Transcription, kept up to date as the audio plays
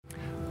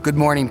Good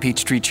morning,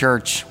 Peachtree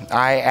Church.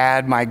 I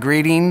add my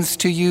greetings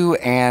to you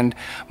and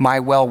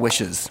my well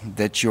wishes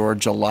that your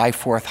July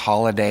 4th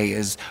holiday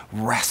is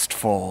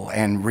restful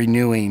and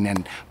renewing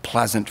and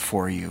pleasant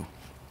for you.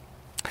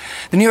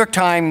 The New York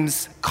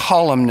Times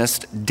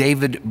columnist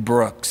David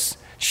Brooks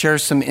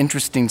shares some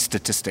interesting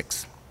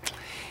statistics.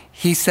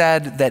 He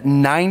said that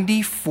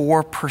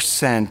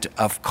 94%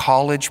 of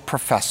college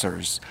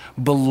professors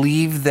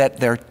believe that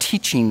their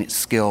teaching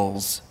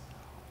skills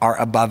are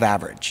above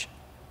average.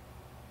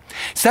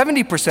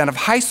 70% of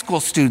high school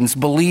students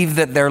believe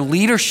that their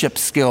leadership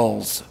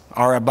skills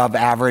are above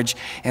average,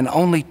 and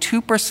only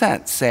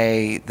 2%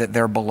 say that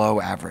they're below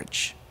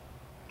average.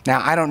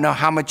 Now, I don't know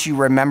how much you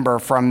remember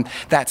from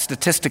that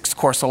statistics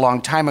course a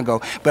long time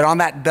ago, but on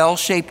that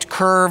bell-shaped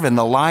curve and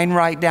the line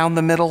right down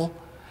the middle,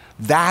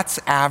 that's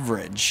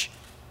average.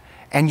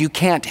 And you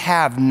can't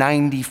have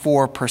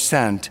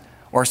 94%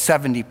 or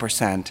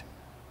 70%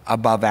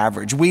 above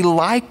average. We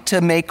like to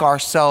make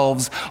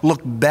ourselves look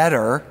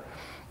better,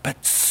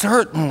 but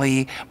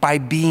certainly by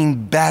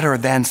being better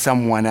than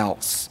someone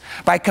else,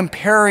 by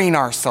comparing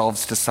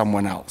ourselves to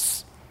someone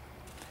else.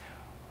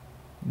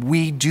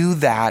 We do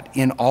that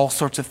in all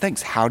sorts of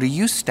things. How do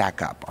you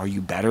stack up? Are you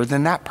better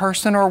than that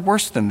person or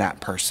worse than that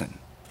person?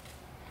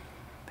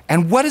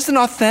 And what is an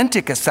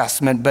authentic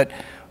assessment? But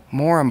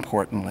more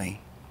importantly,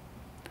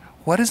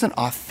 what is an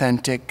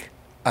authentic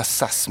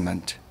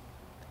assessment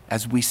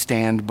as we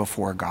stand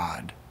before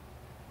God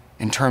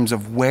in terms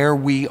of where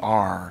we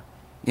are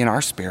in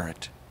our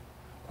spirit,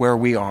 where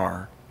we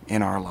are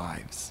in our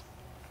lives?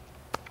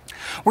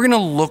 We're going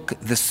to look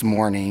this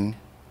morning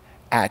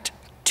at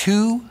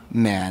two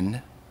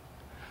men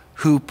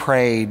who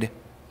prayed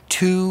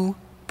two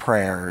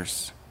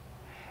prayers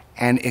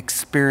and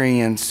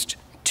experienced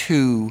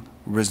two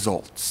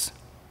results.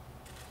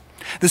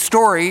 The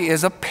story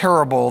is a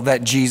parable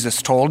that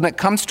Jesus told, and it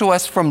comes to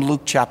us from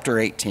Luke chapter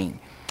 18.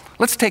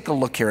 Let's take a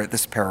look here at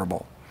this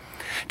parable.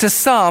 To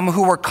some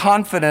who were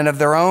confident of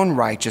their own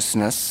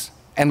righteousness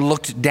and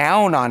looked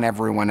down on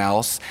everyone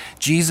else,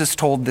 Jesus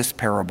told this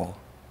parable.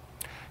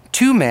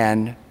 Two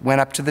men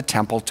went up to the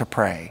temple to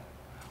pray,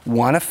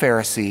 one a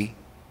Pharisee,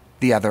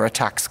 the other a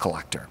tax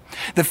collector.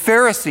 The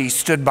Pharisee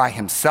stood by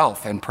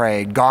himself and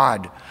prayed,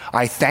 "God,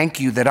 I thank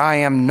you that I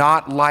am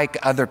not like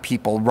other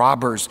people,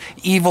 robbers,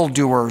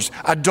 evildoers,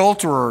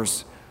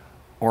 adulterers,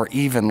 or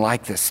even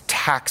like this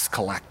tax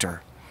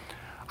collector.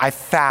 I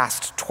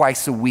fast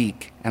twice a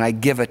week and I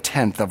give a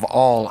tenth of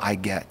all I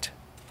get."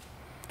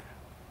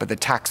 But the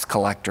tax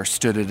collector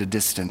stood at a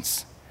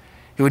distance.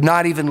 He would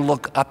not even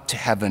look up to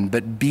heaven,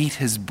 but beat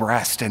his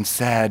breast and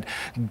said,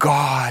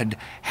 "God,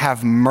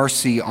 have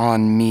mercy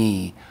on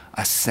me,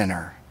 a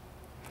sinner."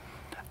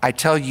 I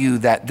tell you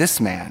that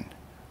this man,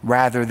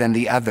 rather than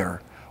the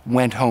other,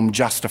 went home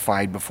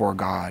justified before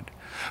God.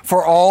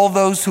 For all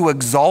those who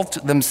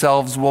exalt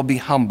themselves will be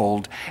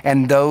humbled,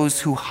 and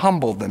those who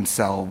humble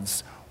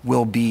themselves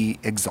will be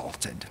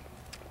exalted.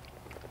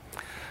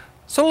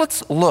 So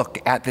let's look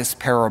at this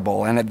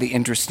parable and at the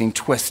interesting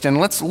twist. And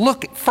let's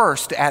look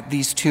first at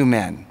these two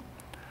men.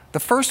 The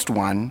first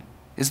one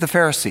is the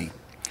Pharisee.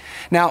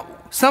 Now,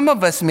 some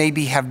of us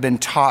maybe have been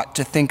taught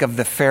to think of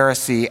the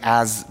Pharisee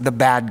as the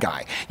bad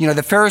guy. You know,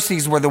 the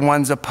Pharisees were the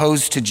ones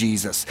opposed to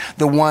Jesus,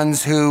 the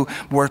ones who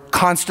were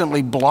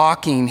constantly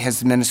blocking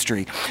his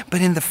ministry. But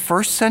in the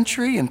first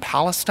century in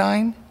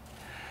Palestine,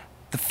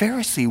 the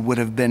Pharisee would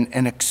have been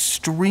an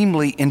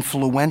extremely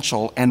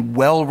influential and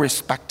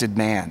well-respected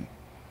man.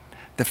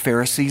 The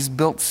Pharisees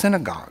built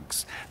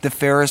synagogues. The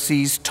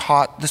Pharisees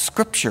taught the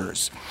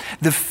scriptures.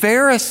 The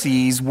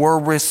Pharisees were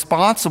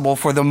responsible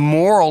for the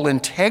moral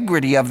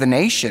integrity of the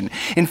nation.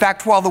 In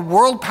fact, while the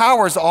world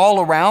powers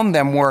all around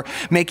them were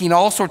making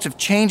all sorts of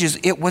changes,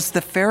 it was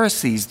the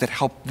Pharisees that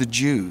helped the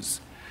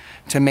Jews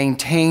to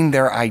maintain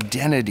their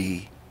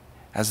identity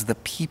as the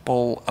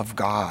people of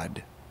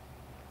God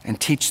and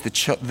teach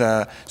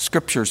the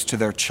scriptures to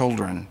their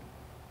children,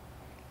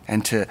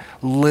 and to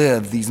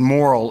live these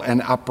moral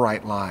and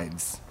upright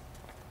lives.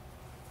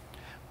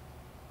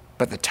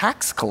 But the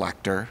tax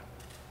collector,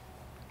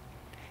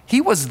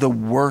 he was the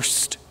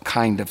worst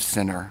kind of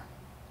sinner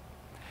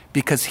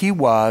because he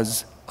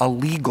was a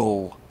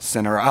legal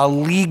sinner, a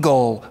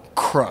legal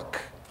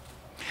crook.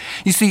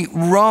 You see,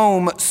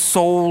 Rome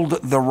sold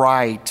the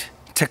right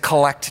to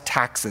collect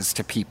taxes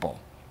to people.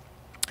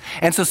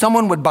 And so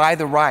someone would buy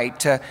the right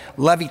to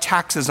levy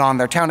taxes on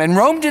their town. And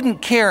Rome didn't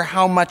care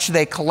how much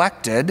they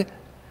collected.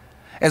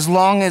 As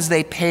long as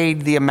they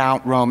paid the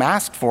amount Rome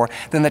asked for,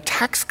 then the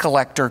tax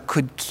collector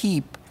could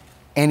keep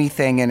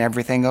anything and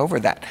everything over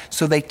that.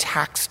 So they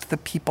taxed the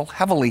people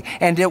heavily,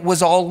 and it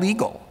was all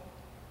legal.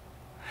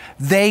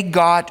 They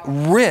got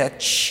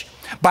rich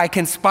by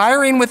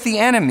conspiring with the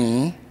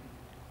enemy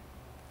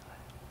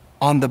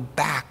on the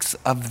backs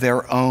of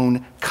their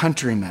own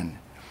countrymen.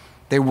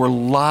 They were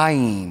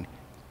lying,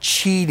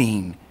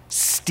 cheating,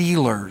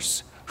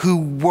 stealers who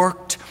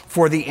worked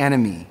for the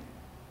enemy.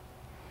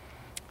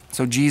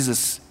 So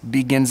Jesus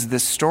begins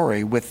this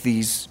story with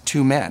these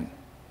two men.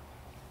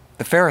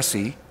 The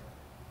Pharisee,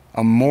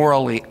 a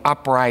morally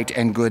upright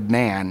and good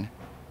man,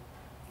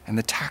 and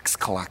the tax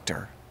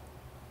collector,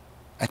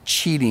 a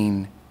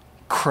cheating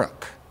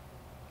crook.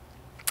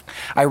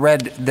 I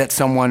read that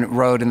someone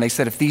wrote, and they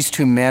said, if these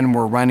two men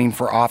were running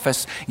for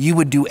office, you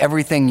would do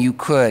everything you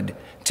could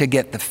to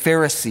get the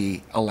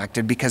Pharisee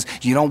elected because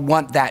you don't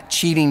want that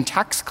cheating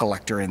tax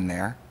collector in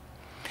there.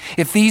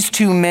 If these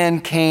two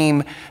men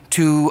came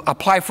to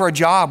apply for a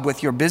job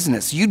with your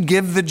business, you'd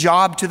give the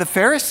job to the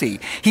Pharisee.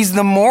 He's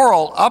the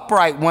moral,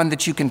 upright one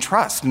that you can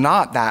trust,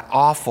 not that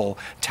awful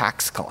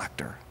tax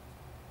collector.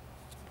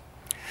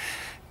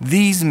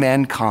 These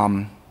men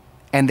come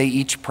and they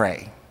each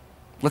pray.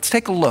 Let's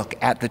take a look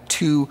at the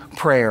two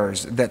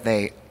prayers that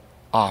they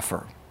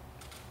offer.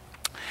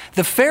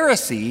 The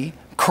Pharisee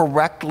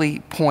correctly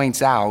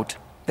points out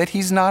that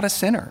he's not a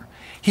sinner.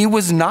 He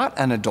was not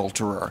an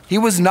adulterer. He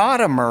was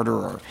not a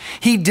murderer.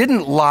 He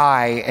didn't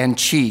lie and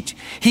cheat.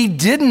 He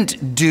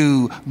didn't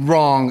do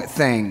wrong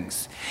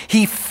things.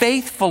 He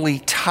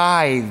faithfully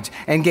tithed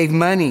and gave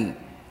money.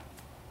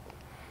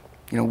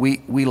 You know,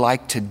 we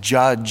like to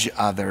judge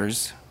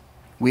others.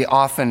 We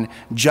often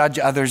judge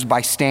others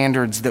by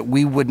standards that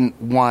we wouldn't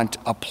want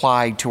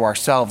applied to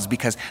ourselves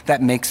because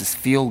that makes us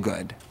feel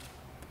good.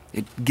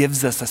 It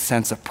gives us a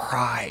sense of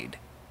pride.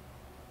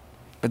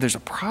 But there's a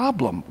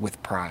problem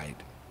with pride.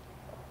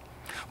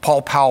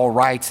 Paul Powell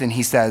writes and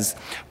he says,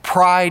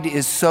 pride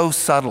is so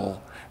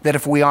subtle that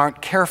if we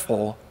aren't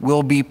careful,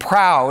 we'll be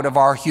proud of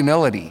our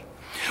humility.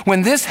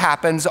 When this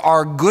happens,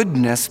 our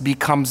goodness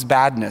becomes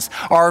badness.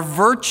 Our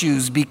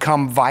virtues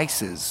become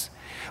vices.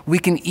 We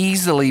can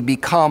easily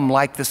become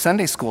like the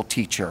Sunday school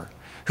teacher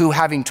who,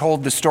 having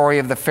told the story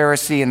of the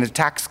Pharisee and the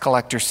tax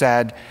collector,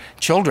 said,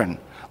 children,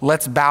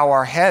 let's bow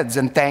our heads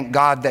and thank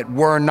God that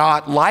we're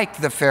not like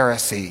the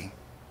Pharisee.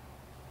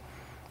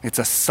 It's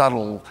a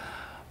subtle,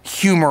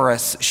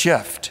 humorous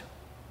shift,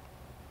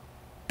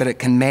 but it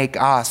can make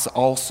us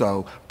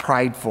also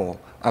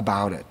prideful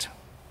about it.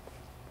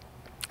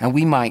 And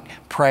we might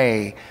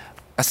pray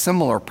a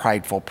similar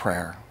prideful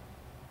prayer.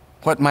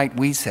 What might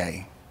we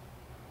say?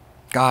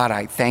 God,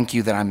 I thank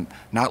you that I'm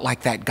not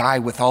like that guy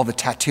with all the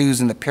tattoos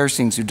and the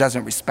piercings who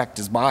doesn't respect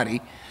his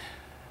body.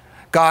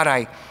 God,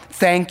 I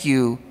thank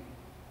you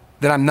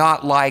that I'm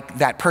not like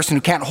that person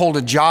who can't hold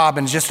a job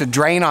and is just a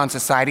drain on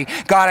society.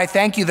 God, I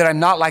thank you that I'm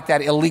not like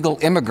that illegal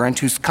immigrant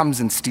who comes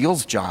and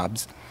steals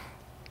jobs.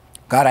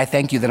 God, I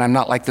thank you that I'm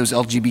not like those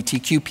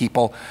LGBTQ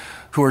people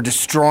who are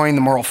destroying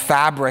the moral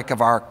fabric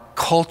of our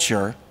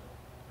culture.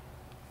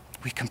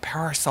 We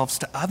compare ourselves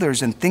to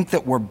others and think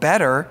that we're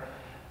better,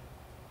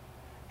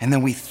 and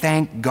then we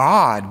thank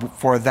God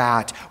for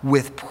that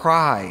with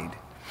pride.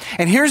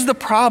 And here's the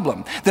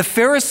problem. The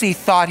Pharisee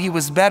thought he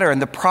was better,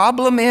 and the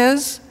problem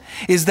is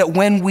that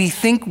when we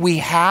think we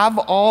have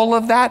all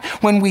of that,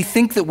 when we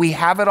think that we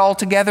have it all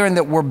together and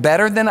that we're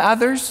better than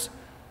others,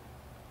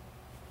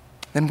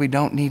 then we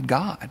don't need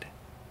God.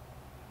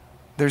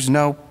 There's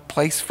no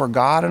place for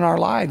God in our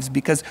lives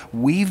because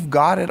we've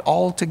got it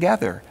all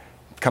together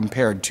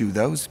compared to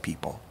those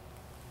people.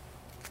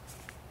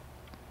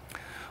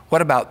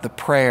 What about the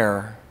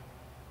prayer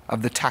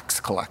of the tax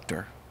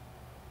collector?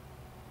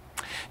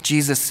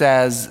 Jesus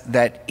says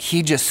that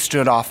he just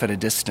stood off at a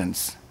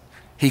distance.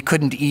 He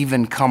couldn't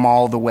even come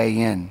all the way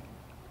in.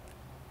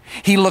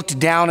 He looked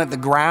down at the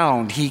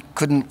ground. He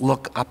couldn't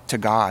look up to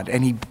God,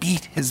 and he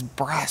beat his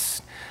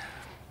breast.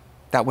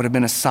 That would have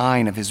been a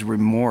sign of his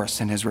remorse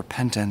and his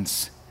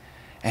repentance.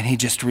 And he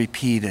just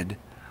repeated,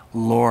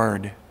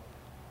 Lord,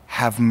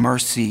 have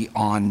mercy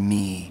on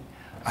me,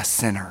 a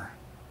sinner.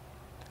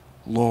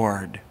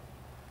 Lord,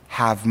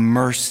 have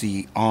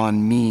mercy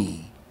on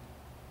me,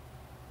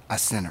 a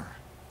sinner.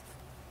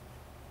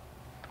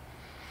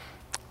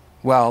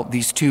 Well,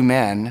 these two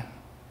men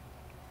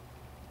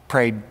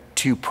prayed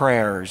two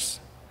prayers.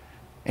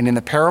 And in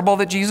the parable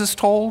that Jesus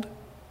told,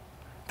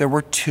 there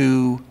were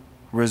two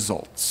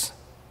results.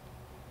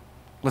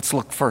 Let's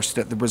look first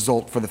at the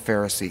result for the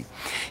Pharisee.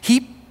 He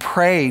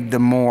prayed the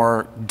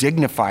more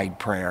dignified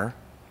prayer.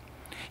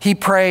 He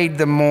prayed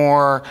the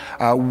more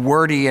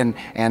wordy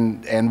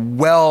and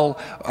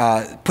well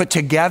put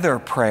together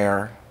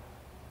prayer.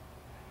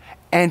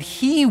 And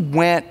he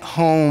went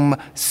home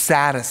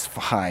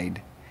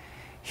satisfied.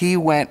 He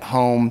went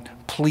home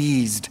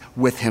pleased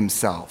with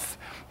himself.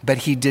 But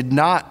he did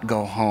not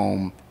go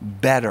home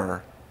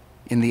better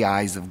in the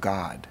eyes of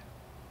God.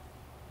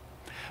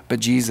 But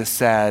Jesus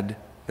said,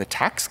 the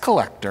tax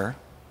collector,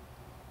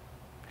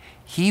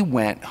 he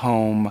went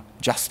home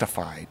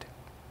justified.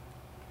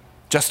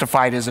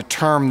 Justified is a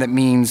term that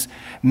means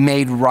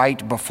made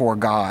right before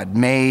God,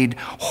 made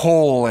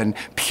whole and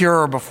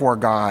pure before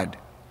God.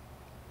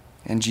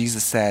 And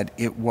Jesus said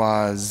it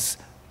was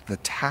the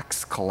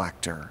tax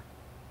collector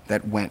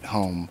that went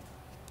home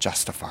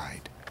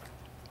justified.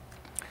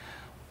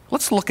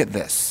 Let's look at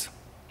this.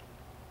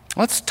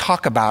 Let's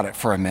talk about it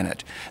for a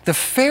minute. The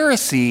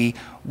Pharisee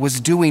was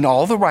doing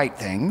all the right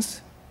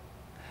things.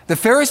 The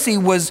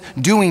Pharisee was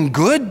doing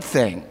good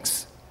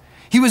things.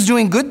 He was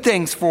doing good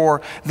things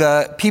for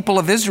the people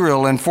of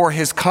Israel and for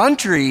his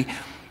country.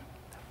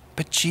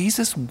 But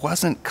Jesus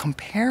wasn't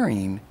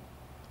comparing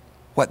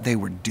what they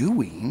were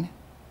doing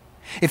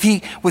If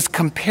he was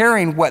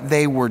comparing what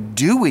they were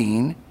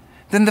doing,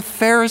 then the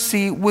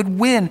Pharisee would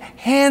win,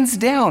 hands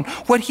down.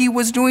 What he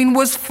was doing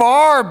was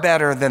far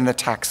better than the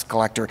tax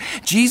collector.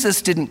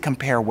 Jesus didn't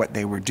compare what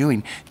they were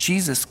doing.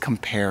 Jesus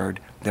compared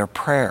their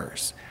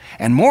prayers.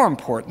 And more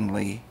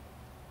importantly,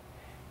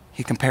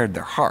 he compared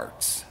their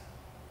hearts,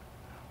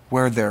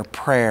 where their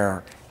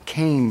prayer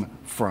came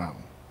from.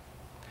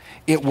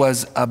 It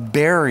was a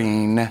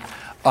bearing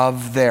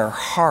of their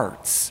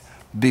hearts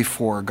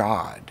before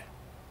God.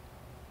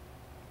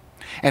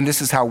 And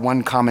this is how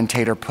one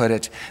commentator put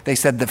it. They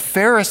said the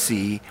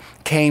Pharisee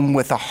came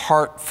with a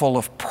heart full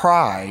of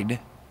pride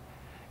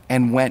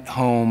and went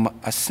home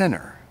a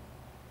sinner.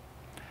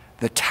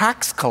 The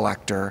tax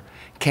collector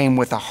came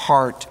with a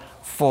heart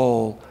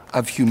full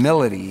of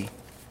humility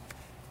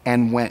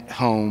and went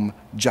home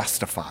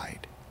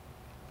justified.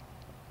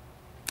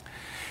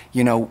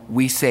 You know,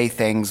 we say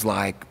things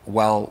like,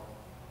 well,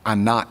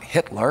 I'm not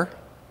Hitler.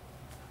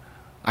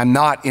 I'm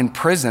not in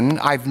prison.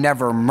 I've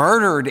never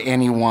murdered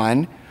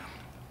anyone.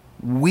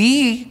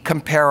 We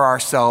compare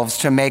ourselves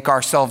to make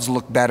ourselves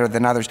look better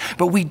than others.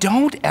 But we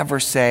don't ever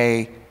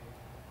say,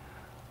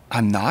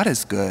 I'm not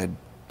as good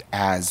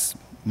as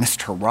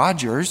Mr.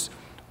 Rogers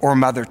or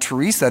Mother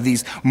Teresa,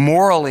 these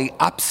morally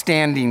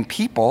upstanding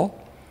people.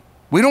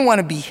 We don't want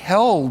to be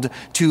held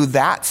to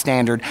that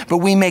standard, but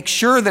we make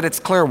sure that it's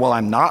clear, well,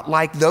 I'm not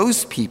like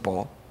those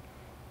people.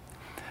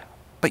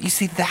 But you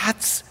see,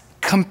 that's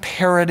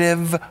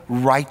comparative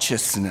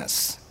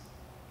righteousness.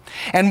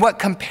 And what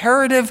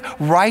comparative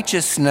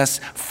righteousness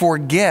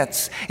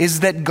forgets is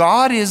that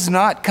God is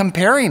not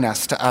comparing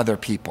us to other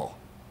people.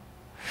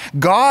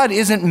 God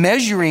isn't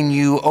measuring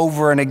you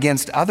over and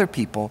against other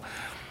people.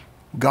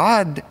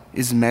 God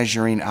is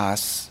measuring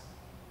us,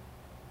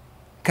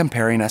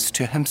 comparing us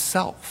to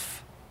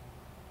himself.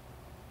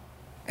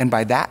 And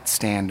by that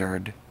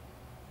standard,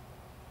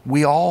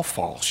 we all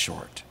fall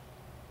short.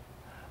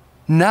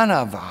 None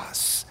of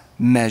us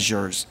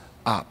measures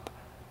up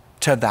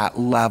to that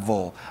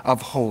level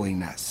of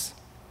holiness.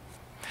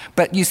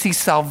 But you see,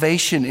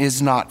 salvation is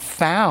not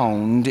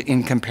found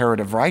in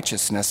comparative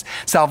righteousness.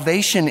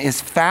 Salvation is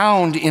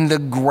found in the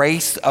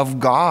grace of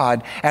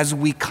God as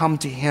we come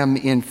to him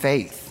in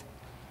faith.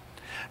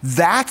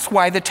 That's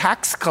why the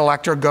tax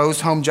collector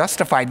goes home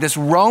justified. This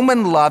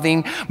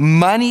Roman-loving,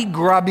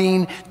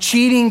 money-grubbing,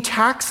 cheating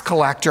tax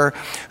collector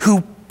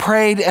who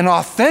prayed an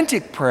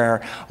authentic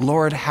prayer,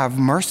 Lord, have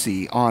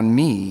mercy on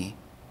me,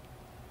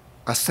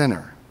 a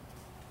sinner.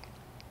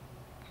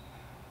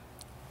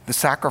 The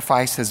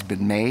sacrifice has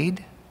been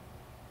made.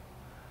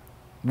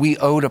 We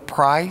owed a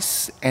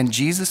price, and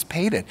Jesus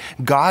paid it.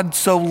 God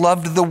so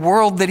loved the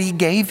world that he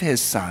gave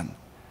his son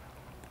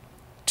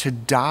to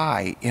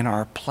die in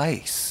our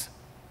place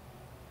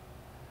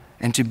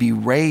and to be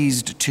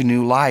raised to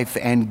new life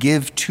and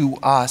give to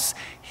us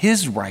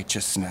his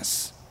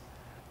righteousness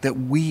that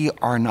we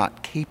are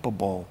not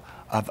capable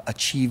of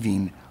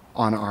achieving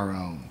on our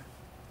own.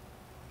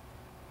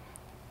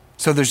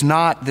 So there's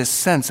not this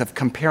sense of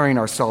comparing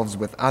ourselves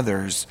with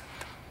others.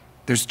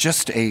 There's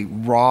just a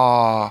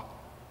raw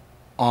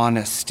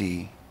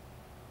honesty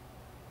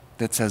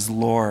that says,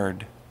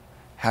 Lord,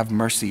 have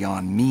mercy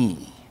on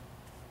me,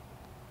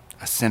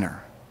 a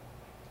sinner.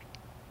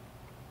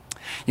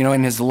 You know,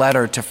 in his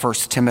letter to 1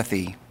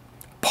 Timothy,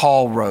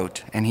 Paul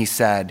wrote, and he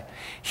said,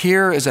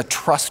 here is a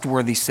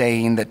trustworthy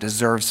saying that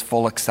deserves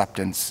full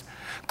acceptance.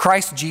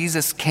 Christ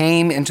Jesus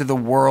came into the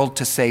world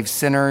to save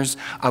sinners,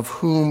 of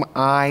whom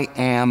I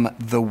am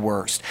the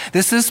worst.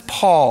 This is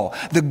Paul,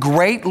 the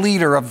great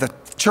leader of the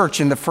church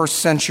in the first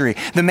century,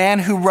 the man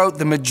who wrote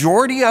the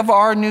majority of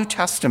our New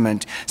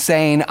Testament,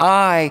 saying,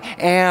 I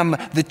am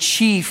the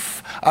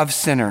chief of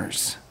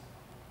sinners.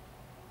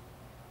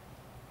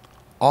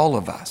 All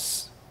of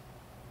us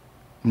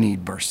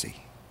need mercy.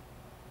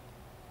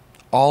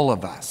 All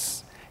of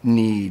us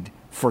need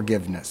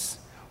forgiveness.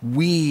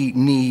 We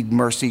need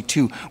mercy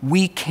too.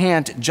 We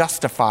can't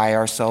justify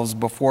ourselves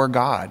before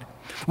God.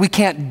 We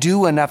can't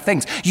do enough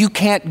things. You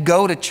can't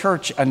go to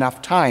church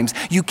enough times.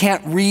 You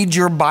can't read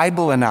your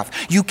Bible enough.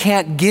 You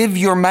can't give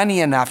your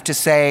money enough to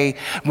say,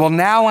 well,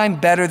 now I'm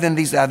better than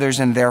these others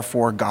and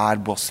therefore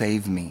God will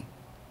save me.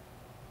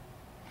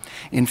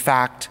 In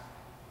fact,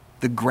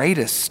 the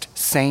greatest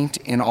saint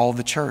in all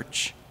the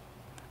church,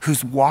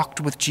 who's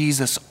walked with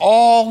Jesus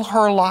all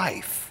her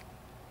life,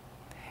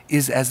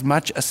 is as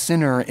much a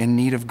sinner in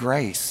need of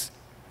grace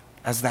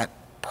as that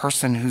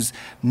person who's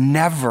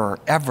never,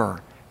 ever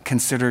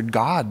considered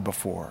God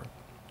before.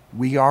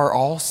 We are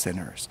all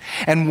sinners.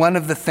 And one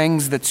of the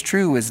things that's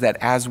true is that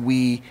as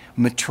we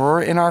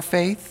mature in our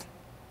faith,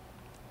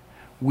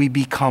 we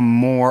become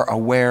more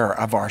aware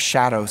of our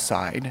shadow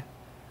side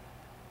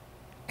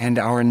and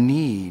our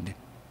need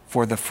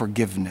for the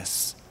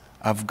forgiveness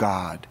of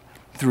God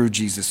through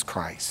Jesus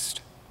Christ.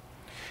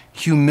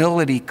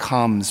 Humility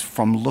comes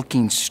from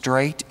looking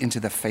straight into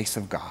the face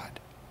of God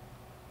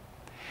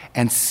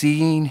and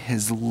seeing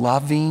his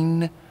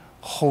loving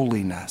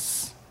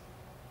holiness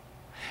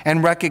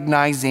and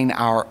recognizing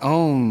our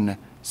own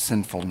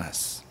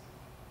sinfulness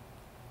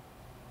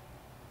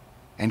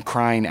and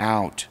crying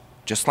out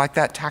just like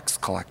that tax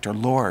collector,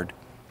 Lord,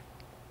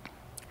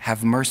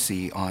 have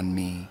mercy on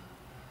me,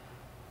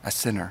 a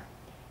sinner.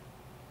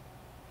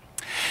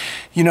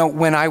 You know,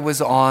 when I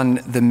was on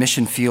the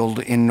mission field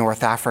in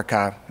North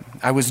Africa,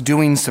 I was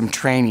doing some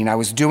training. I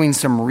was doing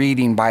some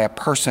reading by a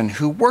person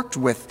who worked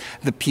with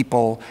the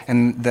people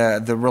and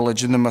the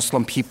religion, the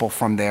Muslim people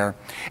from there.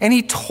 And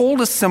he told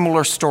a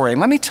similar story.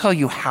 And let me tell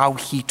you how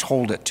he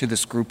told it to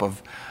this group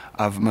of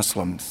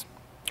Muslims.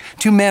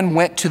 Two men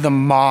went to the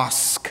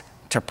mosque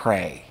to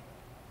pray.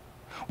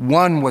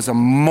 One was a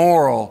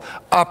moral,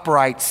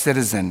 upright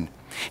citizen.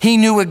 He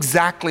knew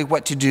exactly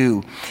what to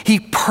do. He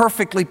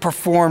perfectly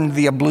performed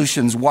the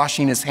ablutions,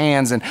 washing his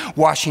hands and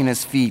washing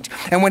his feet.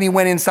 And when he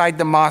went inside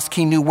the mosque,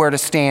 he knew where to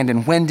stand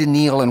and when to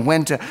kneel and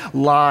when to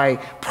lie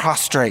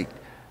prostrate.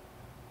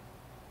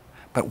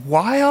 But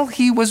while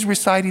he was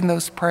reciting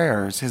those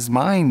prayers, his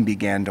mind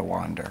began to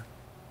wander.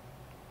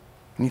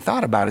 And he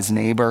thought about his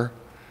neighbor.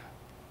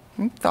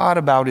 He thought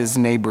about his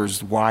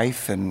neighbor's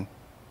wife and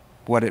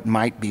what it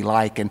might be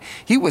like. And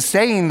he was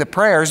saying the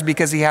prayers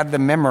because he had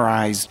them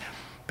memorized,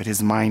 but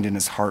his mind and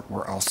his heart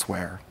were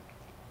elsewhere.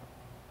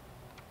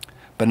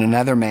 But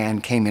another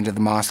man came into the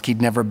mosque.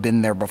 He'd never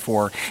been there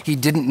before. He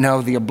didn't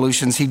know the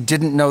ablutions. He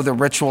didn't know the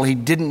ritual. He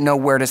didn't know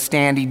where to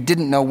stand. He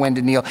didn't know when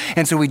to kneel.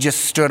 And so he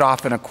just stood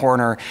off in a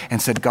corner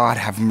and said, God,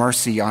 have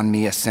mercy on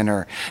me, a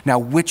sinner. Now,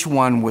 which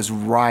one was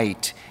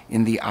right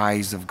in the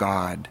eyes of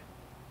God?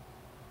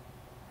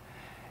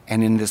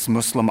 And in this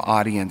Muslim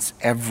audience,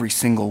 every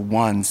single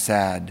one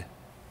said,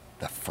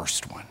 the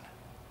first one.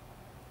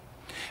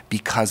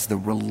 Because the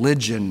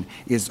religion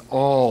is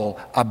all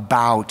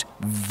about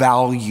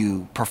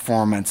value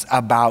performance,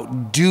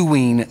 about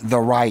doing the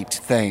right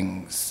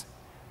things.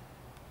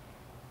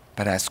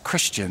 But as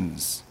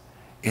Christians,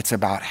 it's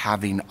about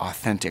having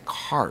authentic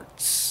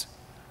hearts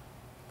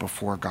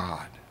before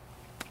God.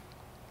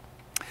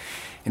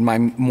 In my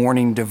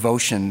morning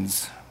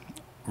devotions,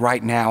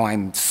 right now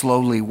I'm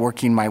slowly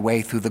working my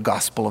way through the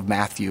Gospel of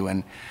Matthew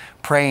and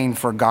praying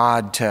for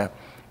God to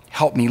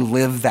help me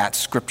live that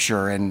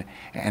scripture and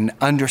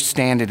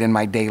understand it in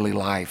my daily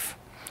life.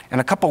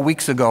 And a couple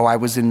weeks ago, I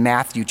was in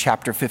Matthew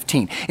chapter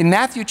 15. In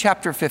Matthew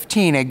chapter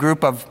 15, a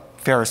group of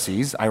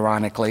Pharisees,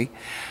 ironically,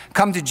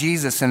 come to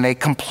Jesus and they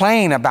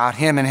complain about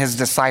him and his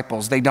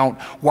disciples. They don't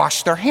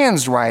wash their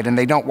hands right and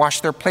they don't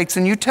wash their plates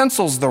and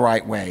utensils the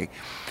right way.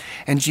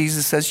 And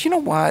Jesus says, you know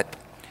what?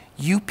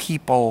 You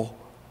people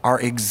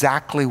are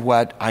exactly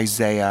what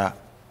Isaiah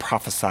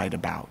prophesied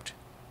about.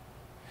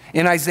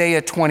 In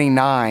Isaiah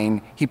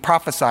 29, he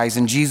prophesies,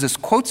 and Jesus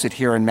quotes it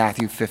here in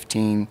Matthew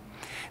 15,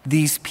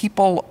 these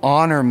people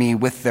honor me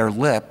with their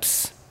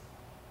lips,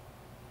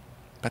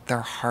 but their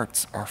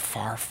hearts are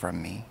far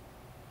from me.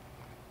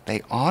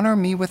 They honor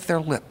me with their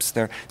lips.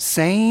 They're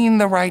saying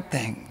the right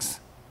things,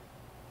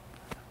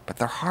 but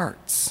their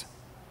hearts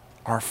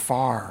are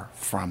far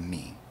from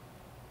me.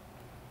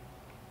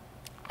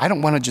 I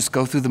don't want to just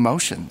go through the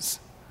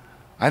motions.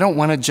 I don't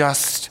want to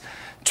just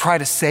try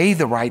to say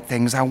the right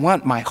things. I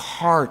want my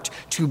heart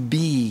to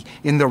be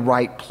in the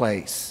right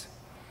place.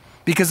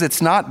 Because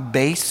it's not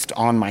based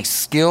on my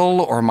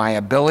skill or my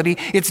ability.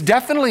 It's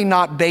definitely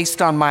not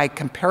based on my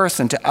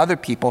comparison to other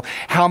people,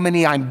 how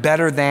many I'm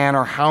better than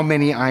or how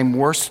many I'm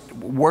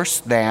worse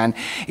than.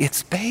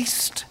 It's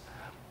based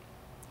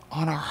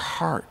on our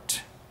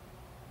heart.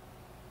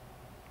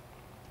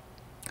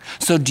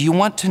 So do you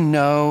want to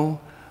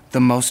know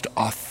the most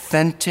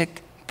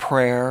authentic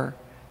prayer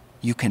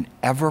you can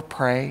ever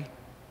pray?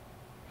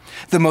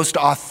 The most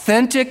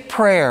authentic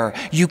prayer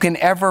you can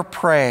ever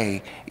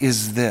pray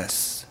is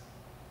this: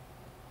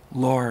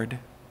 Lord,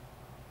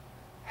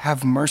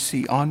 have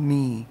mercy on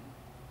me,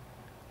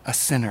 a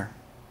sinner.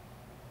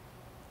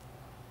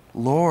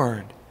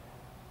 Lord,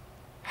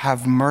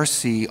 have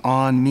mercy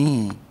on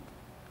me,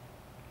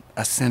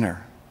 a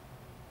sinner.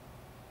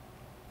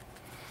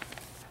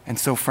 And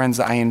so, friends,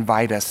 I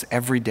invite us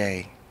every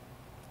day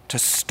to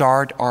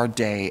start our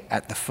day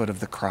at the foot of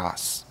the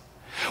cross.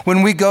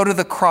 When we go to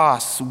the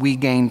cross, we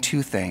gain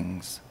two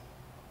things.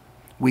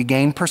 We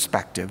gain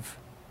perspective.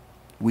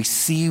 We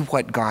see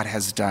what God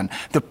has done,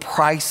 the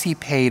price he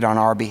paid on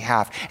our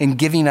behalf in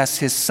giving us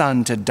his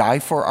son to die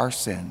for our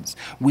sins.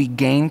 We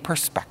gain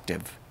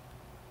perspective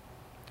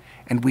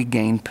and we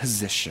gain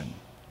position.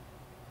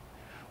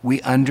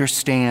 We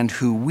understand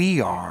who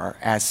we are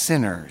as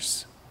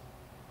sinners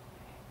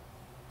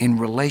in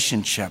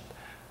relationship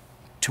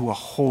to a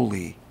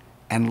holy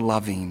and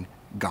loving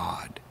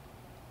God.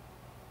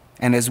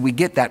 And as we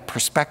get that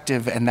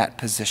perspective and that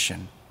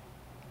position,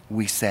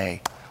 we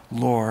say,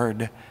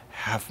 Lord,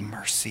 have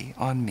mercy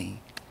on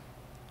me,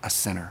 a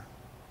sinner.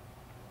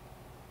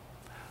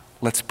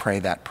 Let's pray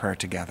that prayer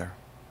together.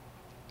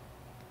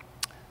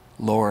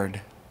 Lord,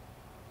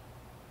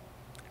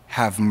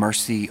 have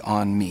mercy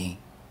on me,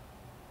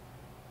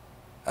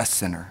 a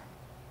sinner.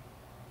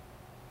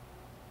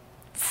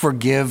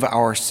 Forgive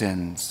our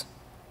sins.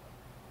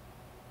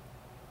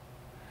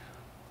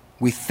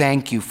 We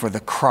thank you for the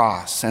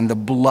cross and the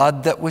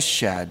blood that was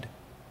shed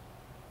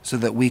so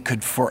that we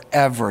could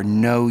forever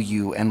know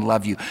you and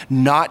love you,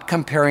 not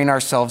comparing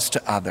ourselves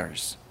to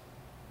others,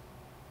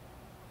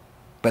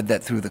 but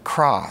that through the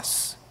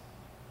cross,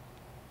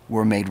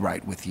 we're made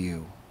right with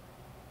you.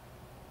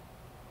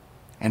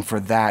 And for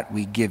that,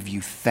 we give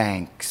you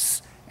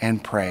thanks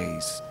and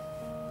praise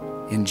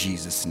in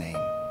Jesus' name.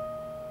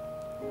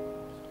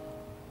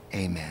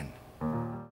 Amen.